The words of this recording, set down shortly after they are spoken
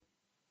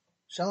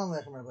Shalom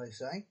Aleichem, Rabbi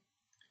Say.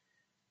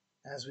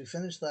 As we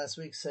finished last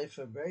week,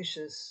 Sefer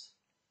Bereshis,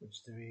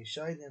 which the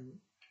Rishonim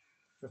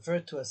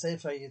referred to as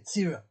Sefer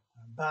Yetzirah,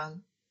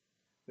 Ramban,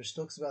 which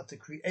talks about the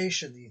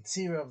creation, the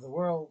Yetzirah of the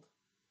world,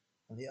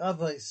 and the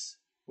Avos,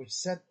 which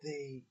set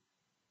the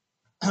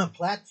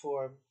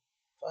platform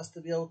for us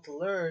to be able to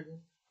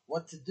learn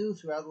what to do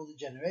throughout all the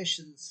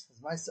generations.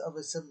 As Ma'aseh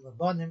Avos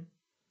Labanim,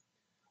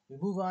 we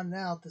move on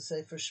now to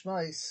Sefer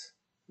Shmos,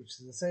 which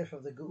is the Sefer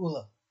of the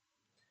Geula.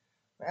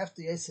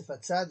 After Yosef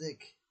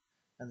HaTzadik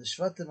and the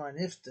Shvatim are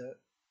nifter,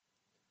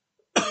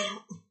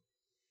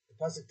 the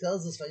pasuk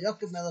tells us,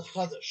 "Vayokim Melech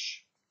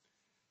Chadash."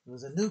 There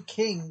was a new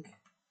king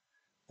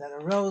that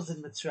arose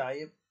in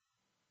Mitzrayim.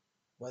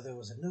 Whether it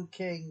was a new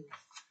king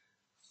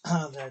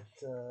that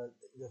the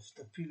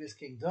previous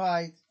king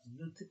died, the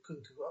new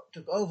king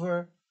took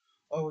over,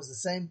 or it was the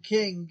same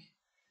king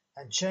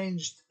and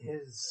changed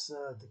his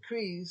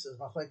decrees, as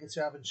Machlekes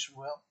Rav and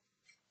Shmuel,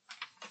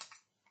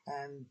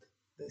 and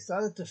they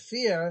started to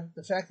fear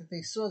the fact that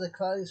they saw that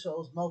Klal Yisrael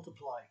was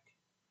multiplying.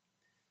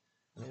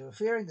 And they were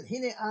fearing that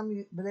Hine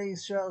Am Bnei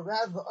Yisrael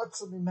Rav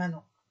V'Otzal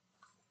Mimenu.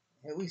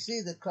 Here we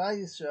see that Klal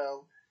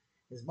Yisrael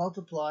is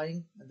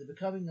multiplying and they're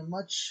becoming a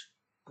much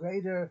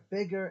greater,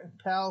 bigger, and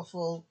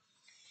powerful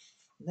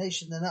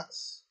nation than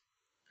us.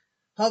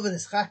 Havan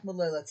is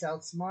Chachmalei, let's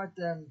outsmart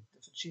them.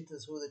 Different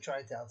shitas who they're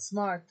trying to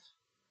outsmart.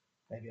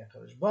 Maybe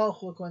HaKadosh Baruch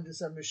Hu, according to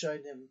some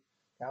Rishonim,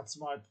 to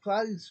outsmart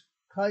Klal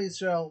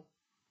Yisrael.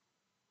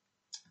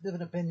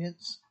 Different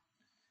opinions.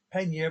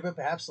 Pen Yerba,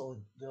 perhaps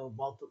they'll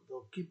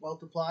keep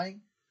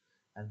multiplying.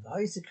 And then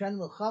they're going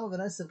to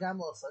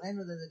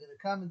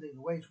come and they're going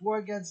to wage war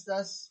against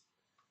us.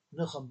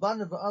 They're going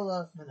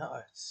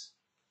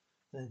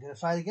to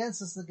fight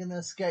against us and they're going to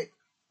escape.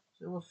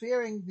 So we're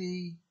fearing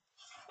the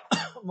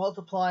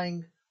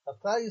multiplying of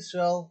Klal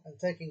Yisrael and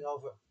taking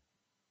over.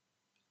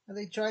 And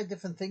they tried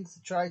different things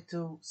to try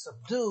to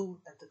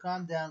subdue and to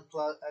calm down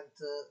and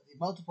the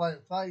multiplying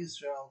of Klal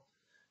Yisrael,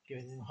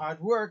 giving them hard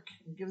work,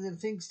 and giving them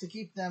things to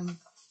keep them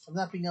from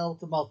not being able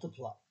to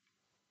multiply.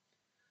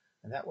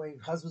 And that way,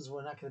 husbands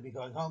were not going to be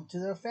going home to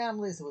their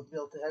families, they would be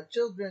able to have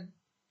children.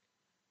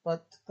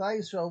 But Klal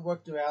Yisrael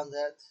worked around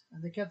that,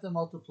 and they kept them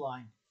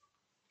multiplying.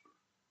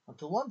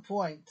 Until one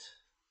point,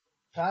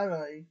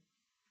 Parai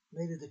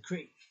made a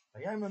decree.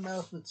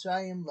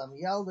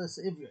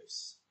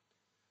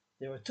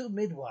 There were two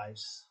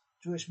midwives,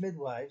 Jewish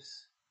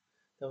midwives,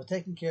 that were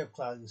taking care of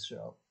Klal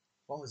Yisrael.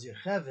 One was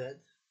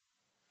Yocheved,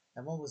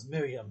 and one was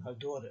Miriam, her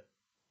daughter.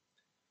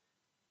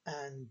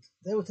 And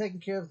they were taking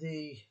care of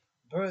the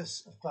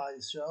births of Klal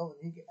Yisrael,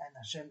 and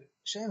Hashem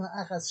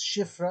Ha'achas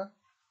Shifra.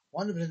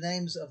 One of the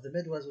names of the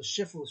midwives was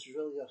Shifra, which was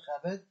really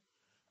Yocheved.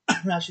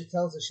 Rashi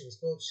tells us she was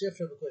called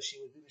Shifra because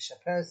she would be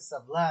Mishaperes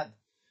Savlad.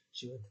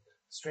 She would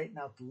straighten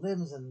out the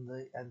limbs and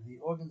the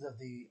organs of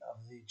the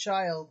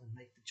child and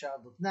make the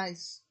child look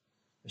nice.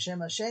 Hashem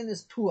Hashem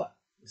is Pua.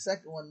 The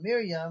second one,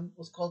 Miriam,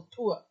 was called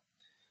Pua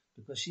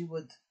because she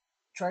would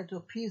try to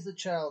appease the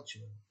child. She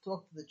would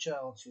talk to the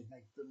child. She would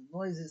make little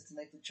noises to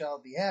make the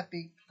child be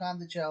happy, calm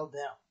the child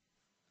down.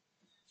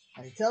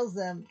 And he tells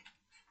them,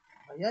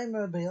 at the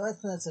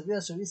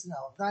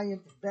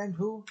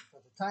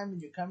time when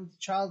you're coming to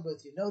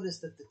childbirth, you notice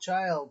that the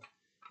child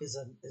is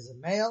a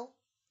male.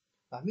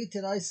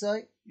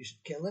 You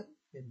should kill him.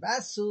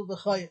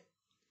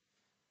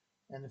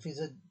 And if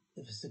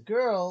it's a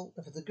girl,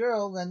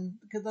 then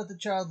you could let the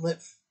child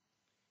live.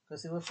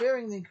 Because they were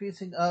fearing the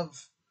increasing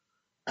of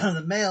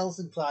the males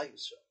in Klal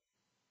Yisrael.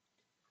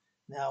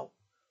 Now,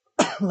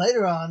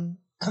 later on,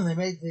 they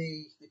made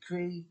the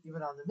decree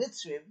even on the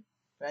Mitzrim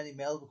for any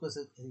male because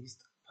his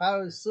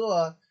powers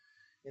saw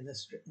in the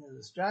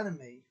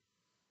astronomy,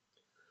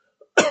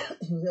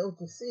 he was able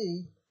to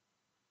see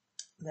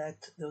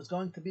that there was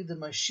going to be the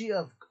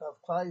Mashiach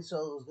of Klal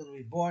Yisrael who was going to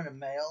be born a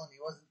male, and he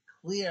wasn't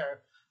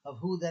clear of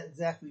who that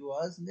exactly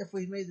was, and therefore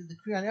he made the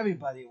decree on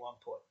everybody at one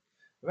point.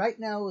 Right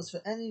now it was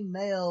for any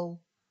male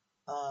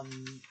a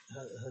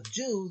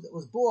Jew that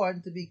was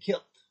born to be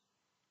killed.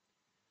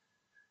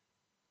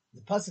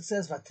 The pasuk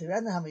says,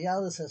 "Vatirena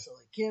hamayalis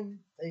hasalikim."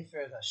 They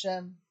feared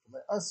Hashem. They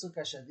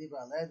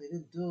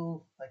didn't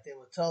do like they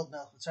were told,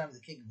 Melech Mitzrayim, the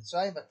king of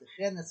Mitzrayim, but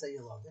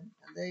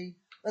and they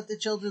let the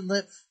children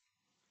live.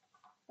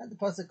 And the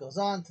pasuk goes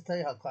on to tell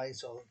you how Klal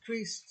Yisrael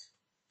increased.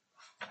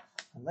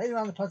 And later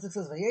on, the pasuk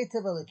says,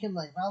 "Vayetev Elokim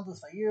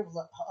la'imaldus vayir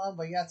ha'am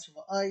vayatz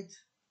v'ma'id."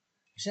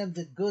 Hashem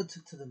did good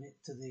to the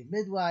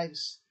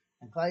midwives,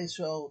 and Klal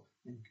Yisrael,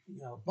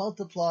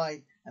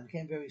 multiplied and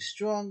became very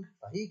strong.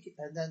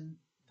 And then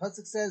the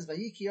pasuk says,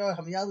 "Vayikiyar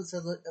hamayaldus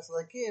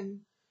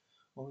esalakim."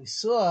 When we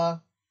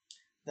saw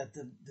that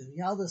the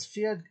Yaldas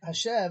feared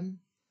Hashem,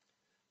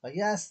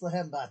 vayas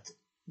lahem batim.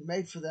 He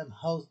made for them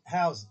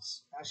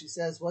houses. Now she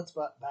says, what's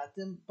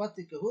batim?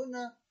 Bati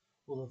kahuna,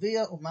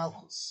 ulavia,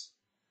 umalchus.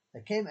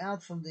 They came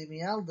out from the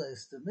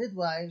Miyaldas, the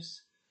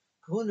midwives,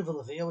 kahuna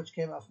v'lavia, which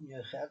came out from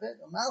Yocheved,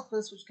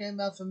 umalchus, which came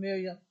out from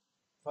Miriam.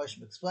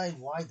 First, explain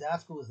why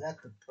Dafka was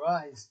that the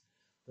prize,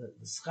 the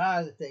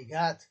schar that they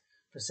got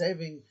for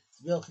saving,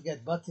 to be able to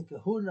get Bati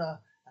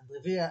kahuna and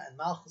Leviah and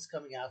Malchus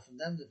coming out from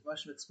them. The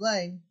Moshe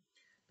explained,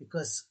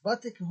 because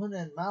Bate Kahuna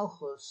and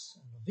Malchus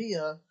and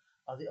Leviah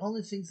are the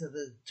only things that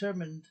are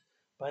determined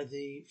by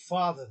the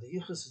father. The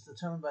Yichus is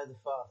determined by the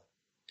father.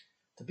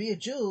 To be a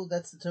Jew,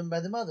 that's determined by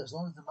the mother. As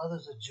long as the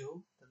mother's a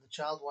Jew, then the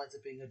child winds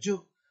up being a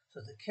Jew.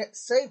 So to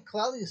save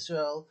Klal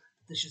Yisrael,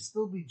 that there should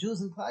still be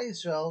Jews in Klal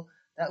Yisrael,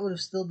 that would have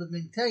still been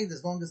maintained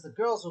as long as the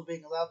girls were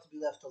being allowed to be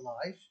left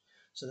alive.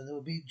 So then there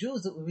would be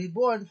Jews that would be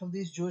born from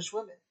these Jewish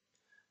women.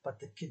 But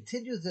to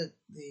continue the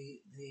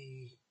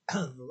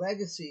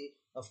legacy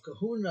of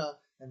Kahuna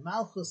and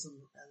Malchus and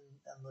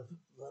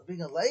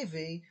being a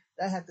Levi,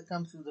 that had to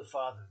come through the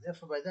father.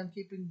 Therefore, by them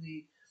keeping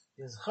the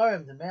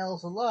Zcharim, the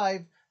males,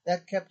 alive,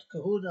 that kept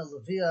Kahuna,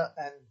 Leviah,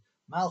 and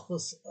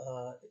Malchus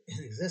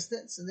in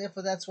existence, and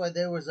therefore that's why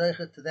they were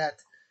zeichet to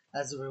that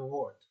as a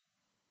reward.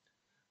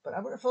 But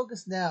I'm going to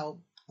focus now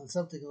on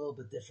something a little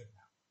bit different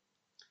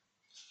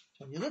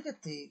now. When you look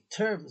at the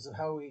terms of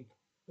how we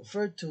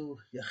referred to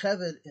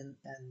Yocheved and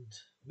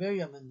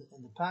Miriam in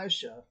the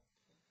Parsha,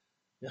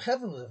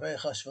 Yocheved was a very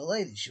chashva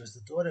lady. She was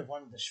the daughter of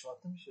one of the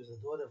Shvatim. She was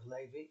the daughter of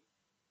Levi.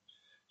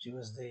 She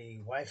was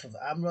the wife of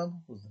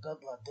Amram, who was the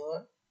Gadol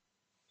Hador.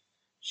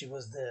 She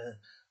was the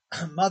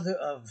mother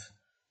of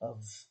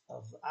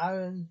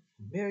Aaron,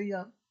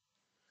 Miriam.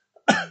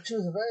 She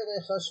was a very,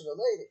 very chashva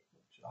lady.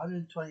 She was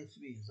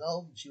 123 years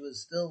old, and she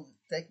was still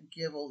taking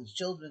care of all these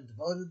children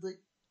devotedly.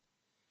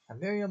 And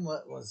Miriam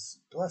was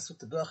blessed with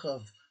the bracha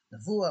of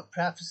Nevuah,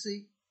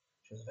 prophecy.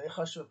 She was a very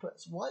chashva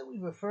person. Why are we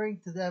referring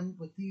to them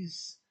with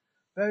these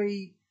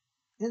very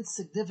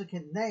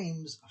insignificant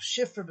names of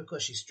Shifra,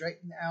 because she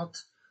straightened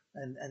out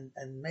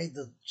and made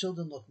the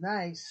children look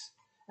nice,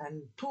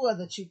 and Puah,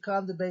 that she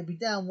calmed the baby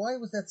down? Why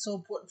was that so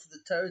important for the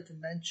Torah to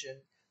mention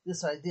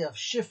this idea of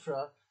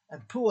Shifra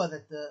and Puah,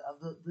 that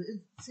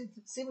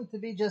seeming to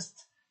be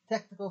just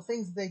technical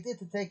things that they did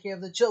to take care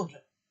of the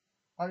children?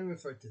 Why do we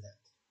refer to that?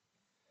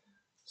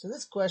 So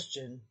this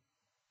question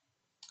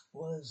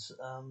was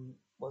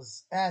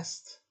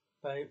asked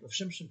by Rav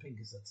Shimshon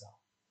Pincus Zatzal,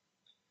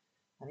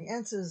 and he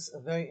answers a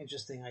very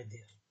interesting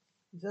idea.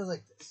 He says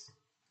like this.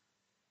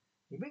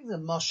 He brings a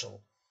mashal,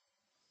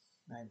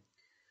 right?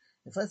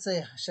 If, let's say,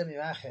 Hashem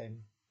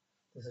Yirachem,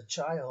 there's a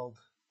child,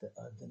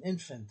 an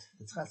infant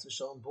that's chas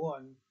v'sholom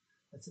born,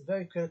 that's in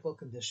very critical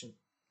condition,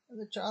 and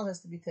the child has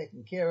to be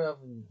taken care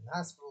of in the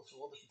hospital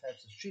for all different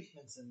types of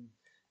treatments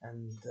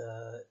and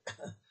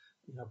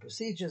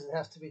procedures that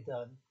have to be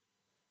done.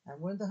 And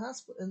we're in the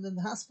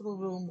hospital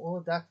room, all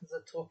the doctors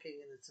are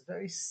talking, and it's a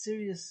very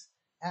serious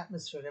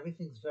atmosphere, and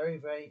everything's very,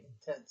 very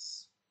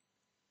intense.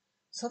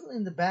 Suddenly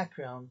in the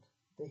background,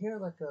 they hear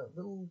like a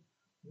little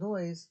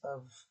noise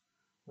of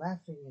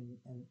laughing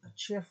and a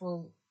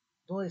cheerful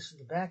noise from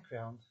the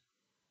background,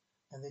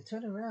 and they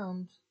turn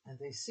around and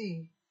they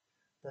see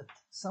that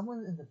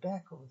someone in the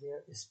back over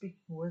there is speaking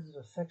words of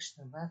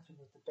affection and laughing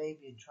with the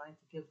baby and trying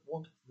to give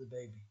warmth to the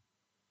baby.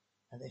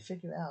 And they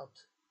figure out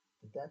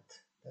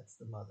that's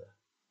the mother.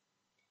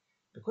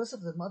 Because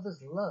of the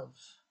mother's love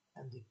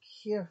and the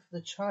care for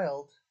the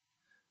child,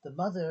 the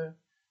mother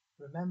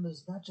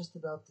remembers not just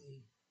about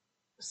the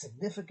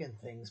significant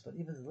things, but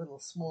even the little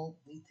small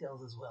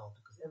details as well,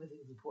 because everything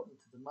is important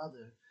to the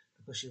mother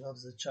because she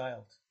loves the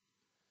child.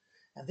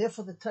 And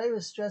therefore the Torah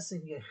is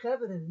stressing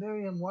Yocheved and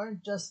Miriam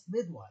weren't just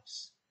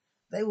midwives.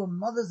 They were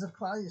mothers of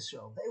Klal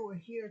Yisrael. They were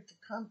here to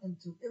come and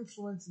to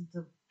influence and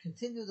to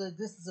continue the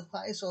existence of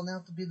Klal Yisrael,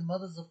 now to be the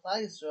mothers of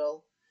Klal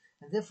Yisrael.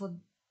 And therefore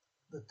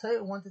the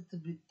Torah wanted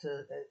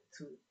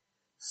to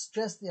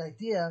stress the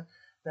idea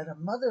that a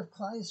mother of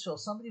Klal Yisrael,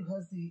 somebody who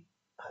has the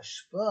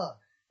hashpah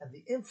and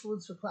the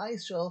influence for Klal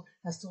Yisrael,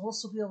 has to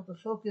also be able to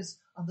focus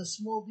on the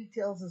small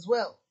details as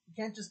well. You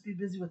can't just be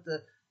busy with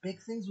the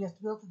big things. We have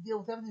to be able to deal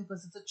with everything,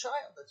 because it's a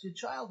child. That's your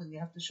child, and you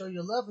have to show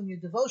your love and your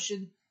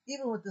devotion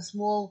even with the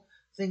small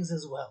things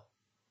as well.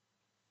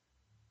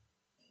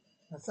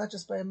 That's not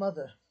just by a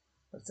mother,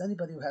 but it's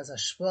anybody who has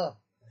hashpah,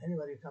 and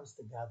anybody who comes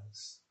to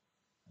Gadlus.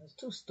 There's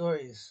two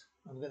stories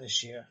I'm going to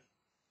share.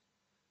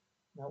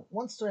 Now,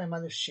 one story I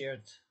might have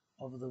shared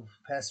over the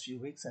past few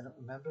weeks, I don't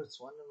remember. It's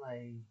one of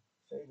my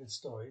favorite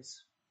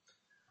stories.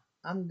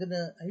 I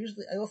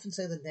often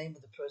say the name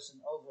of the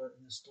person over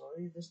in the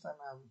story. This time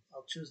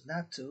I'll choose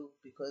not to,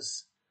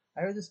 because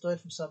I heard the story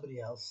from somebody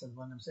else, and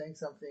when I'm saying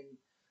something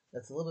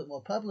that's a little bit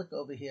more public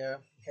over here,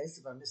 in case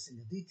if I'm missing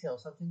a detail,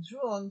 something's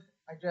wrong,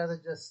 I'd rather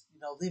just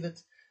leave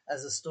it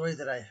as a story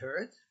that I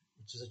heard,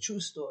 which is a true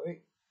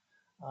story.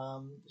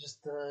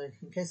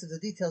 In case of the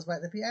details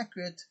might not be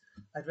accurate,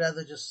 I'd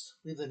rather just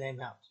leave the name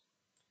out.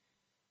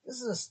 This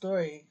is a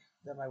story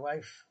that my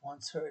wife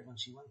once heard when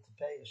she went to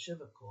pay a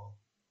shiva call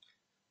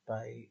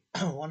by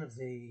one of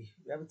the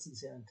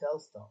Rebbitzins here in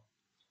Telstone.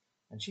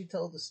 And she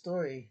told the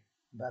story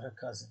about her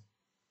cousin.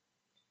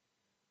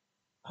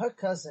 Her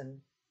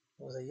cousin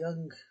was a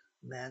young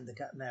man that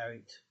got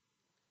married.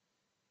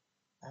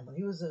 And when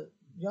he was a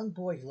young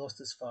boy, he lost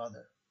his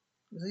father.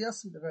 He was a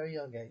yassim at a very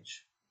young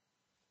age.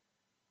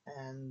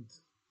 And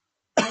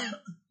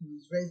he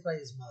was raised by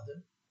his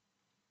mother.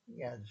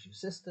 He had a few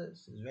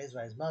sisters. He was raised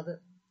by his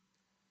mother.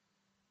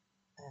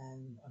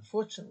 And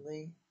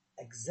unfortunately,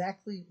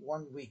 exactly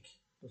 1 week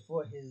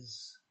before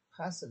his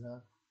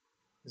chasana,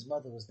 his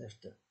mother was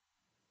nifter,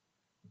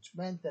 which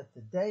meant that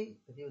the day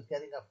that he was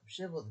getting up from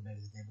Shiva, or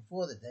maybe the day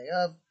before, the day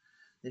of,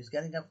 he was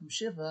getting up from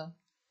Shiva,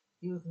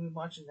 he was going to be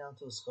marching down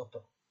to his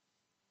chuppah.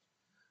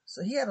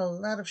 So he had a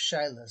lot of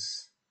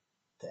shilas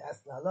to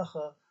ask the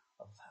halacha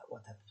of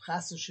what type of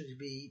chassan should he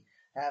be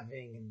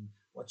having, and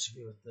what should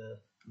be with the,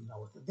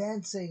 with the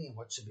dancing, and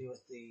what should be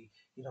with the,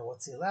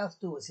 what's he allowed to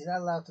do, what's he not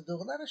allowed to do. A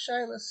lot of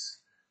shilas.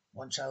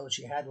 One shilah which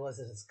he had was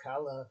that his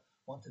kala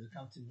wanted to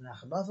come to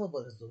Menachem Avil, but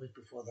it was the week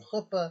before the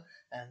chuppah,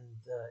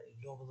 and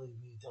normally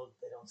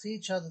they don't see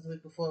each other the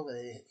week before,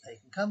 whether they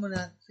can come or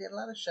not. So he had a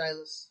lot of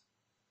shilas.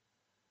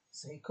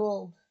 So he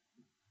called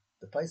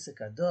the Paisik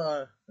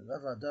Adar, the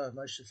Rav Adar,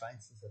 Moshe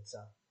Feinstein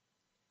Zatzal.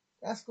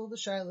 Asked all the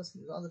shilas. He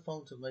was on the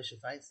phone to Moshe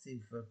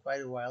Feinstein for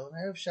quite a while. On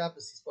Erev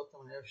Shabbos, he spoke to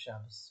him on Erev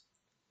Shabbos.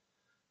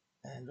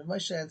 And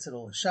Moshe answered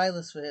all the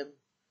shilas for him,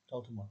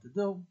 told him what to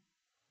do.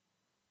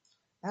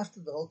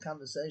 After the whole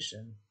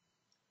conversation,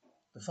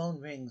 the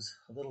phone rings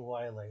a little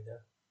while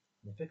later,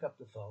 and they pick up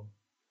the phone.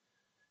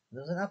 And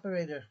there was an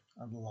operator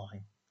on the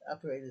line. The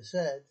operator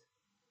said,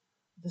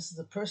 "This is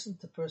a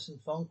person-to-person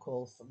phone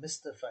call for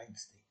Mr.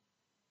 Feinstein,"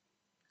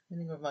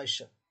 meaning Rav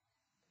Moshe.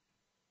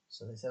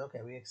 So they said,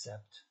 "Okay, we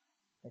accept."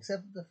 They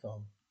accepted the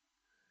phone.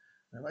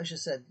 And Moshe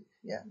said,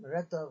 "Yeah,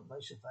 Mereto,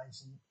 Moshe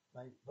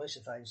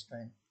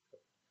Feinstein.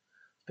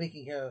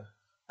 Speaking here,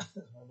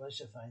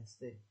 Moshe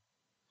Feinstein."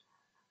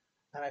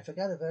 And I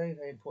forgot a very,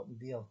 very important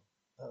detail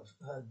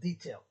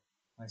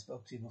I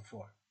spoke to you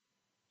before.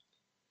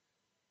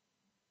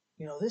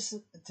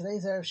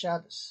 Today's Erev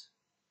Shabbos.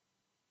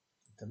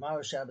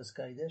 Tomorrow's Shabbos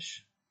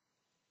Kodesh.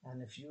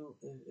 And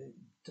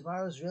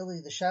tomorrow is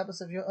really the Shabbos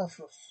of your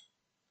Afruf.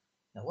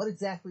 Now, what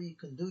exactly you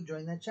can do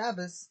during that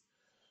Shabbos,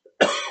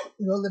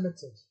 you're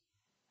limited.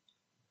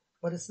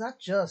 But it's not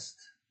just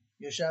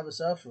your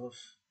Shabbos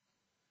Afruf,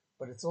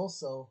 but it's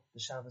also the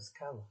Shabbos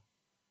Kala.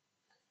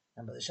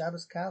 And by the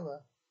Shabbos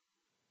Kala,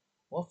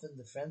 often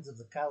the friends of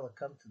the Kala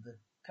come to the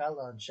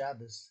Kala on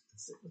Shabbos and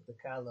sit with the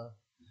Kala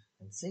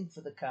and sing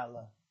for the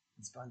Kala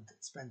and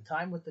spend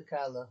time with the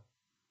Kala.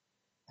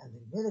 And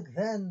the minhag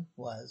then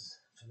was,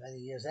 for many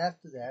years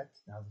after that,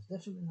 now there's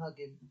different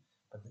minhagim,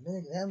 but the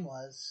minhag then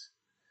was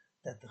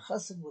that the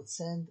chassan would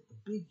send a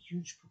big,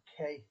 huge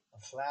bouquet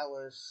of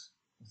flowers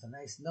with a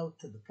nice note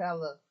to the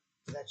Kala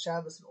for that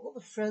Shabbos, and all the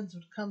friends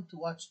would come to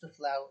watch the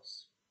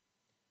flowers.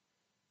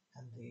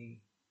 And the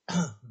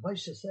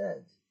Moshe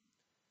said,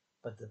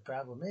 but the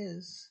problem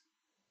is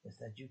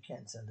that you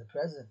can't send a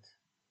present,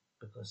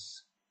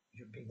 because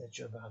being that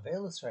you're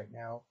Ba'avelis right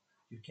now,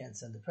 you can't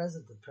send a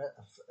present.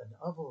 An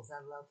oval is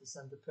not allowed to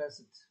send a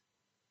present,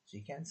 so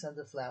you can't send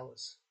the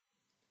flowers.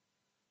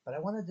 But I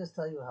want to just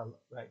tell you how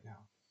right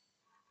now.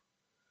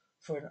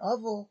 For an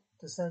oval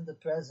to send a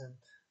present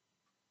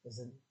is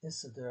an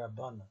Issa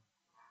D'Rabbanan.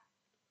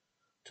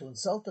 To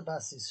insult the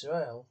Bas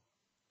Yisrael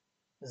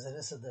is an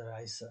Issa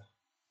D'Oraisa.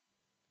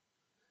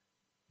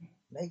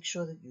 Make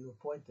sure that you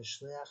appoint a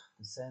shliach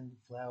to send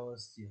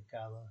flowers to your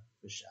Kala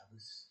for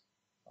Shabbos.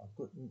 On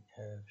Guten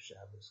Erev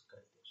Shabbos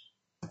Kodesh.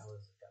 That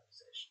was the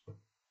conversation.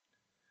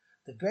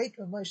 The great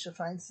Rav Moshe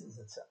Feinstein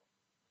Zatzal,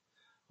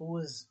 who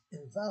was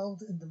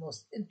involved in the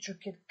most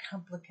intricate,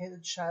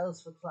 complicated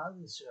shilas for Klal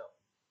Yisrael.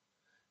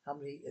 How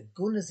many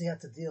gunas he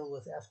had to deal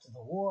with after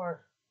the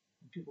war.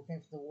 When people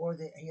came from the war,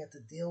 he had to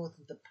deal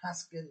with the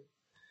paskin.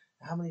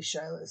 How many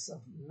shilas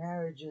of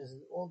marriages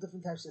and all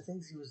different types of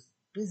things he was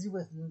busy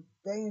with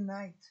day and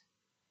night.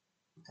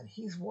 And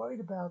he's worried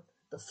about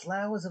the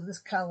flowers of this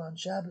Kala on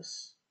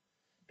Shabbos.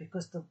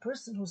 Because the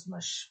person who's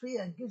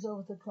mashpia and gives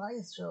over to Klal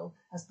Yisrael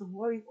has to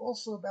worry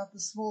also about the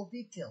small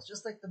details,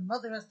 just like the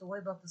mother has to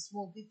worry about the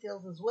small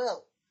details as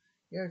well.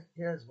 Here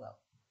as well.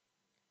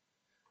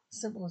 A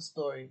similar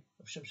story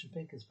of Shimshon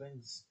Pincus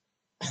brings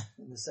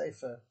in the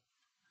Sefer,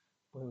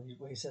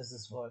 where he says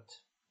this word.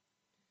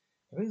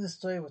 He brings the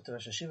story with the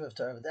Rosh Hashiva of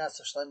Torah V'das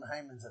of Shlomo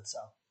Hyman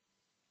Zatzal.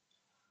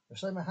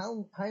 Shlomo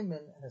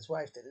Hyman and his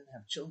wife, they didn't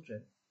have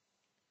children,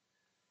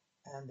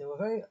 and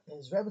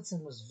his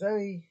Rebbetzin was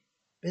very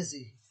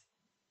busy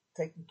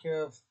taking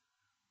care of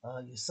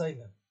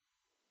Yisayim.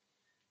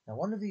 Now,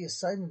 one of the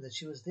Yisayim that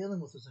she was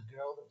dealing with was a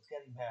girl that was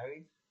getting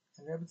married,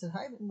 and Rebbetzin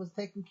Hyman was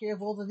taking care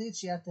of all the needs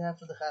she had to have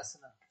for the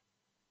chasana.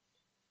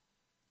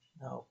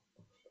 Now,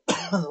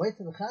 on the way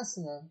to the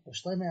chasana,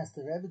 Shlomo asked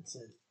the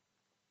Rebbetzin,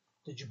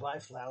 "Did you buy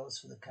flowers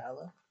for the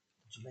Kala?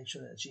 Did you make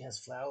sure that she has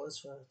flowers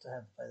for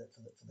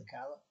the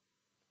Kala?"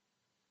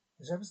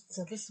 The Rebbetzin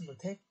said, "Listen, we're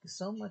taking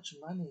so much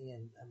money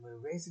and we're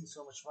raising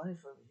so much money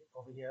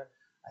over here.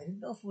 I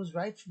didn't know if it was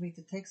right for me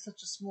to take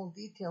such a small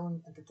detail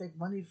and to take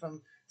money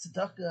from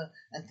tzedakah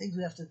and things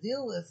we have to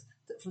deal with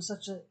for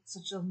such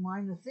a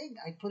minor thing.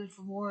 I put it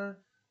for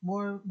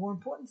more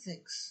important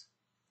things."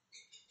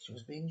 She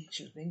was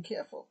being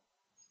careful.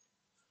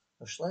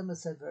 Rav Shlomo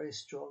said very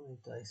strongly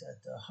to her, he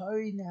said,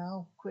 "Hurry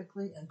now,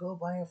 quickly, and go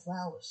buy her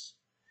flowers.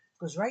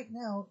 Because right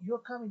now, you're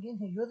coming in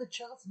here, you're the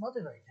child's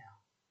mother right now.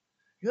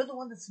 You're the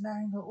one that's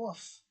marrying her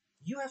off.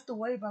 You have to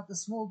worry about the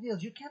small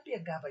deals. You can't be a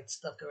Gabite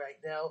stucker right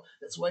now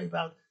that's worried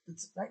about,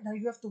 right now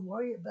you have to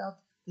worry about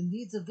the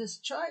needs of this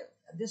child.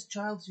 And this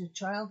child's your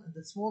child, and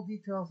the small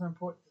details are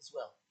important as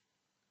well.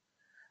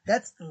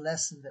 That's the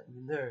lesson that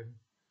we learn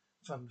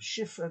from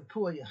Shifra and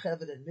Pua,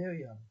 Yocheved and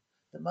Miriam,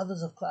 the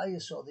mothers of Klal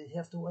Yisrael. They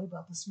have to worry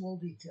about the small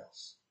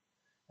details.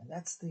 And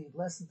that's the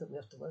lesson that we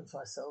have to learn for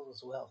ourselves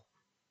as well.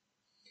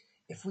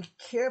 If we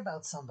care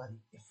about somebody,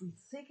 if we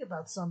think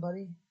about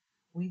somebody,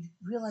 we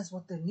realize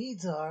what their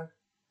needs are,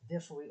 and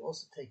therefore we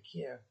also take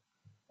care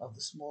of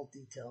the small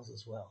details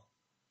as well.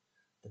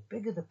 The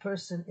bigger the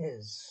person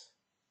is,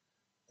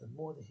 the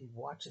more that he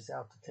watches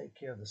out to take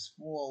care of the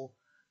small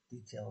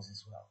details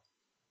as well.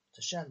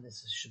 To Hashem,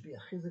 this should be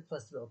a chizuk for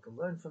us to be able to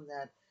learn from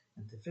that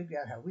and to figure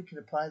out how we can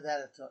apply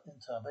that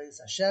into our Avodas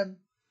Hashem,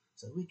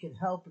 so we can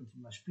help and to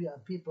mashpia on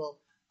people,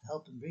 to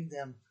help and bring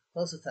them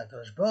closer to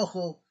HaKadosh Baruch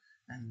Hu,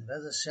 and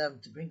Avodas Hashem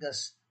to bring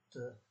us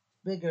to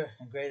bigger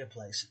and greater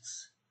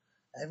places.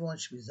 Everyone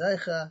should be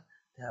zeicha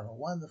to have a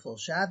wonderful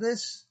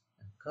Shabbos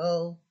and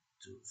Kol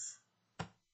Tuv.